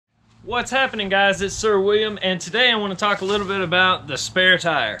What's happening, guys? It's Sir William, and today I want to talk a little bit about the spare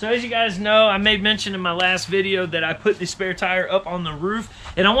tire. So as you guys know, I made mention in my last video that I put the spare tire up on the roof,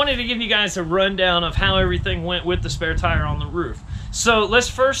 and I wanted to give you guys a rundown of how everything went with the spare tire on the roof. So let's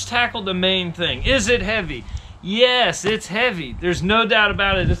first tackle the main thing. Is it heavy? Yes, it's heavy. There's no doubt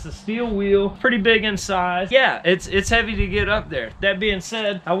about it. It's a steel wheel, pretty big in size. Yeah, it's heavy to get up there. That being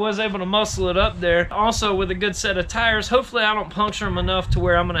said, I was able to muscle it up there. Also, with a good set of tires, hopefully I don't puncture them enough to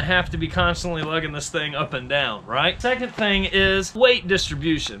where I'm gonna have to be constantly lugging this thing up and down, right? Second thing is weight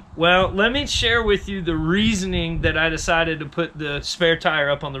distribution. Well, let me share with you the reasoning that I decided to put the spare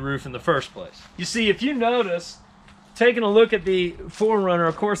tire up on the roof in the first place. You see, if you notice, taking a look at the 4Runner,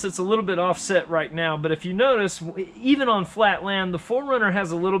 of course it's a little bit offset right now, but if you notice, even on flat land, the 4Runner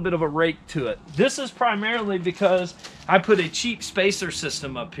has a little bit of a rake to it. This is primarily because I put a cheap spacer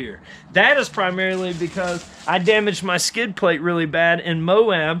system up here. That is primarily because I damaged my skid plate really bad in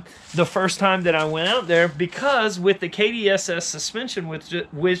Moab the first time that I went out there, because with the KDSS suspension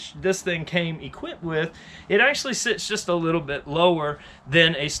which this thing came equipped with, it actually sits just a little bit lower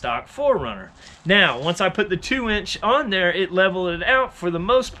than a stock 4Runner. Now, once I put the 2-inch on there, it leveled it out for the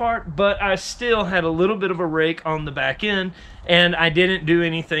most part, but I still had a little bit of a rake on the back end, and I didn't do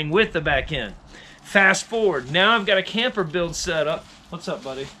anything with the back end. Fast forward, now I've got a camper build set up. What's up,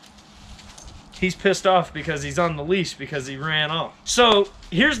 buddy? He's pissed off because he's on the leash because he ran off. So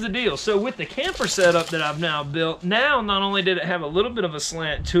here's the deal. So with the camper setup that I've now built, now not only did it have a little bit of a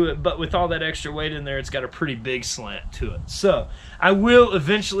slant to it, but with all that extra weight in there, it's got a pretty big slant to it. So I will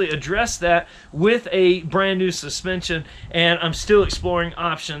eventually address that with a brand new suspension, and I'm still exploring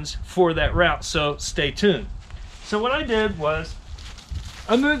options for that route, so stay tuned. So what I did was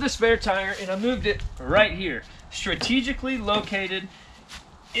I moved the spare tire, and I moved it right here, strategically located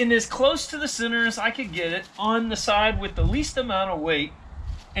in as close to the center as I could get it, on the side with the least amount of weight,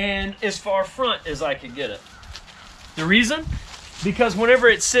 and as far front as I could get it. The reason? Because whenever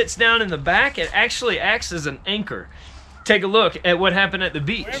it sits down in the back, it actually acts as an anchor. Take a look at what happened at the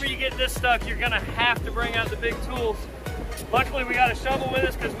beach. Whenever you get this stuff, you're gonna have to bring out the big tools. Luckily, we got a shovel with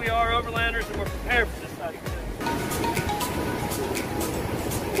us because we are overlanders and we're prepared for this type of thing.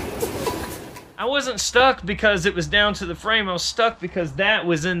 I wasn't stuck because it was down to the frame. I was stuck because that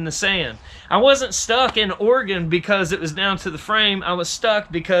was in the sand. I wasn't stuck in Oregon because it was down to the frame. I was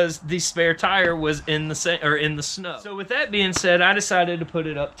stuck because the spare tire was in the sand, or in the snow. So with that being said, I decided to put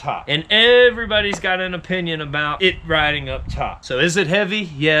it up top. And everybody's got an opinion about it riding up top. So is it heavy?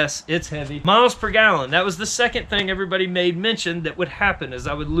 Yes, it's heavy. Miles per gallon. That was the second thing everybody made mention that would happen, is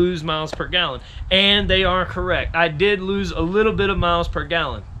I would lose miles per gallon. And they are correct. I did lose a little bit of miles per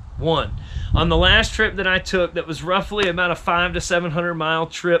gallon. On the last trip that I took, that was roughly about a 500 to 700 mile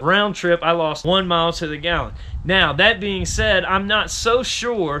trip, round trip, I lost 1 mile to the gallon. Now, that being said, I'm not so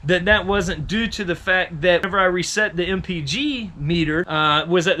sure that that wasn't due to the fact that whenever I reset the MPG meter,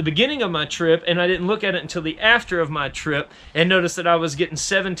 was at the beginning of my trip, and I didn't look at it until the after of my trip, and noticed that I was getting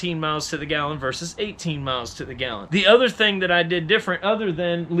 17 miles to the gallon versus 18 miles to the gallon. The other thing that I did different, other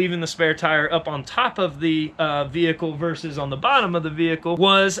than leaving the spare tire up on top of the vehicle versus on the bottom of the vehicle,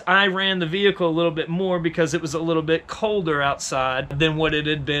 was I ran the vehicle a little bit more because it was a little bit colder outside than what it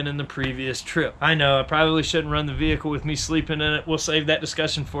had been in the previous trip. I know, I probably shouldn't run the vehicle with me sleeping in it. We'll save that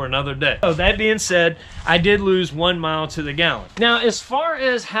discussion for another day. So that being said, I did lose 1 mile to the gallon. Now, as far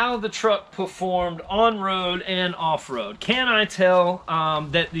as how the truck performed on road and off road, can I tell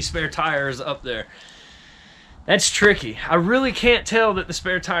that the spare tire is up there? That's tricky. I really can't tell that the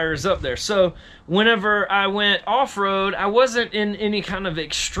spare tire is up there. So whenever I went off-road, I wasn't in any kind of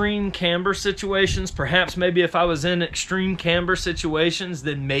extreme camber situations. Perhaps maybe if I was in extreme camber situations,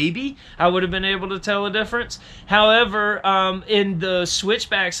 then maybe I would have been able to tell a difference. However, in the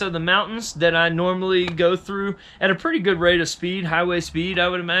switchbacks of the mountains that I normally go through at a pretty good rate of speed, highway speed, I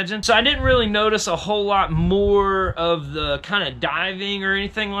would imagine. So I didn't really notice a whole lot more of the kind of diving or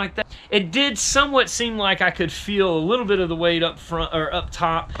anything like that. It did somewhat seem like I could feel a little bit of the weight up front or up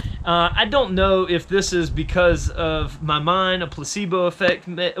top. I don't know if this is because of my mind, a placebo effect,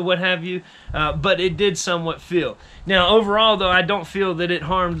 what have you, but it did somewhat feel. Now, overall, though, I don't feel that it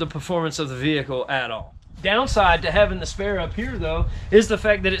harmed the performance of the vehicle at all. Downside to having the spare up here, though, is the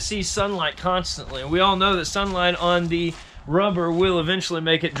fact that it sees sunlight constantly. And we all know that sunlight on the rubber will eventually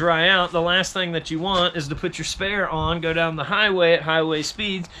make it dry out. The last thing that you want is to put your spare on, go down the highway at highway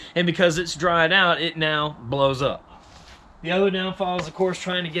speeds, and because it's dried out, it now blows up. The other downfall is, of course,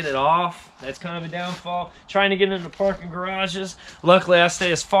 trying to get it off. That's kind of a downfall. Trying to get into parking garages. Luckily, I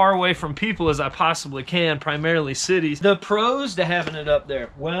stay as far away from people as I possibly can, primarily cities. The pros to having it up there,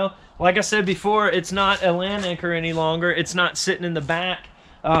 well, like I said before, it's not a land anchor any longer. It's not sitting in the back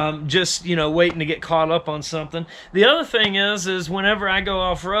just, you know, waiting to get caught up on something. The other thing is whenever I go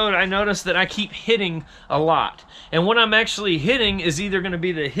off-road, I notice that I keep hitting a lot. And what I'm actually hitting is either going to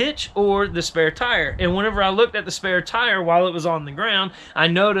be the hitch or the spare tire. And whenever I looked at the spare tire while it was on the ground, I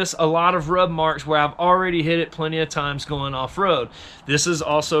noticed a lot of rub marks where I've already hit it plenty of times going off-road. This is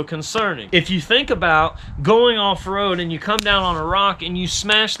also concerning. If you think about going off-road and you come down on a rock and you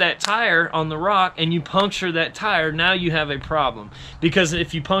smash that tire on the rock and you puncture that tire, now you have a problem. Because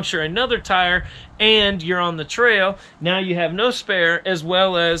if you puncture another tire and you're on the trail, now you have no spare as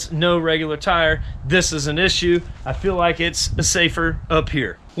well as no regular tire. This is an issue. I feel like it's safer up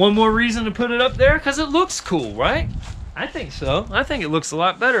here. One more reason to put it up there, because it looks cool, right? I think so. I think it looks a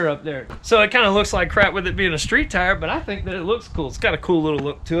lot better up there. So it kind of looks like crap with it being a street tire, but I think that it looks cool. It's got a cool little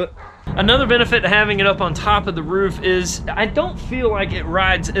look to it. Another benefit to having it up on top of the roof is I don't feel like it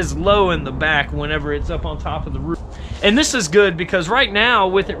rides as low in the back whenever it's up on top of the roof. And this is good because right now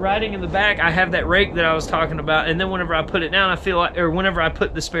with it riding in the back, I have that rake that I was talking about, and then whenever I put it down, I feel like, or whenever I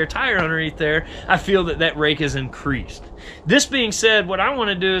put the spare tire underneath there, I feel that that rake is increased. This being said, what I want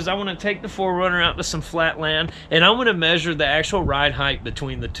to do is I want to take the 4Runner out to some flat land and I want to measure the actual ride height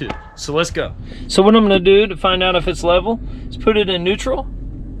between the two. So let's go. So what I'm going to do to find out if it's level is put it in neutral,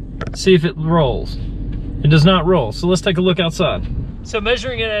 see if it rolls. It does not roll, so let's take a look outside. So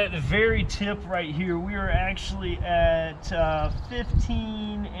measuring it at the very tip right here, we are actually at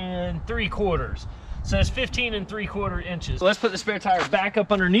 15 3/4. So that's 15 3/4 inches. So let's put the spare tire back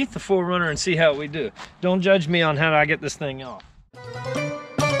up underneath the 4Runner and see how we do. Don't judge me on how I get this thing off.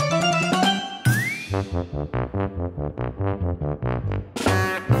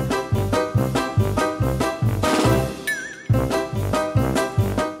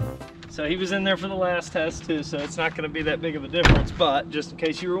 So he was in there for the last test too, so it's not going to be that big of a difference, but just in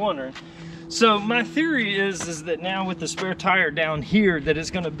case you were wondering. So my theory is that now with the spare tire down here that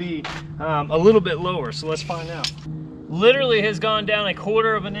it's going to be a little bit lower, so let's find out. Literally has gone down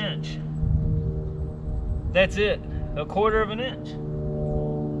 1/4 of an inch. That's it, 1/4 of an inch.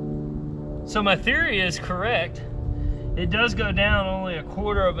 So my theory is correct. It does go down only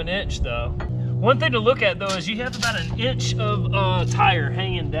 1/4 of an inch though. One thing to look at though is you have about 1 inch of tire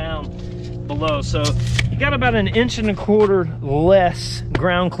hanging down below. So you got about 1 1/4 inches less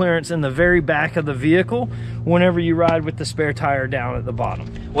ground clearance in the very back of the vehicle whenever you ride with the spare tire down at the bottom.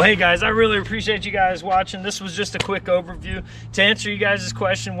 Well, hey guys, I really appreciate you guys watching. This was just a quick overview. To answer you guys'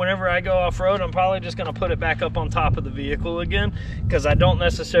 question, whenever I go off-road, I'm probably just gonna put it back up on top of the vehicle again because I don't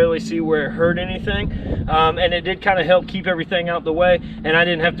necessarily see where it hurt anything. And it did kind of help keep everything out the way and I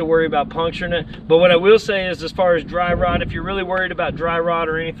didn't have to worry about puncturing it. But what I will say is as far as dry rot, if you're really worried about dry rot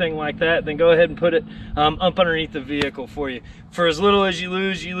or anything like that, then go ahead and put it up underneath the vehicle for you. For as little as you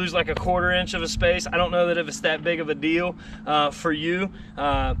lose like 1/4 inch of a space. I don't know that if it's that big of a deal for you,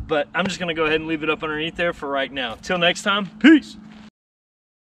 but I'm just gonna go ahead and leave it up underneath there for right now. Till next time, peace.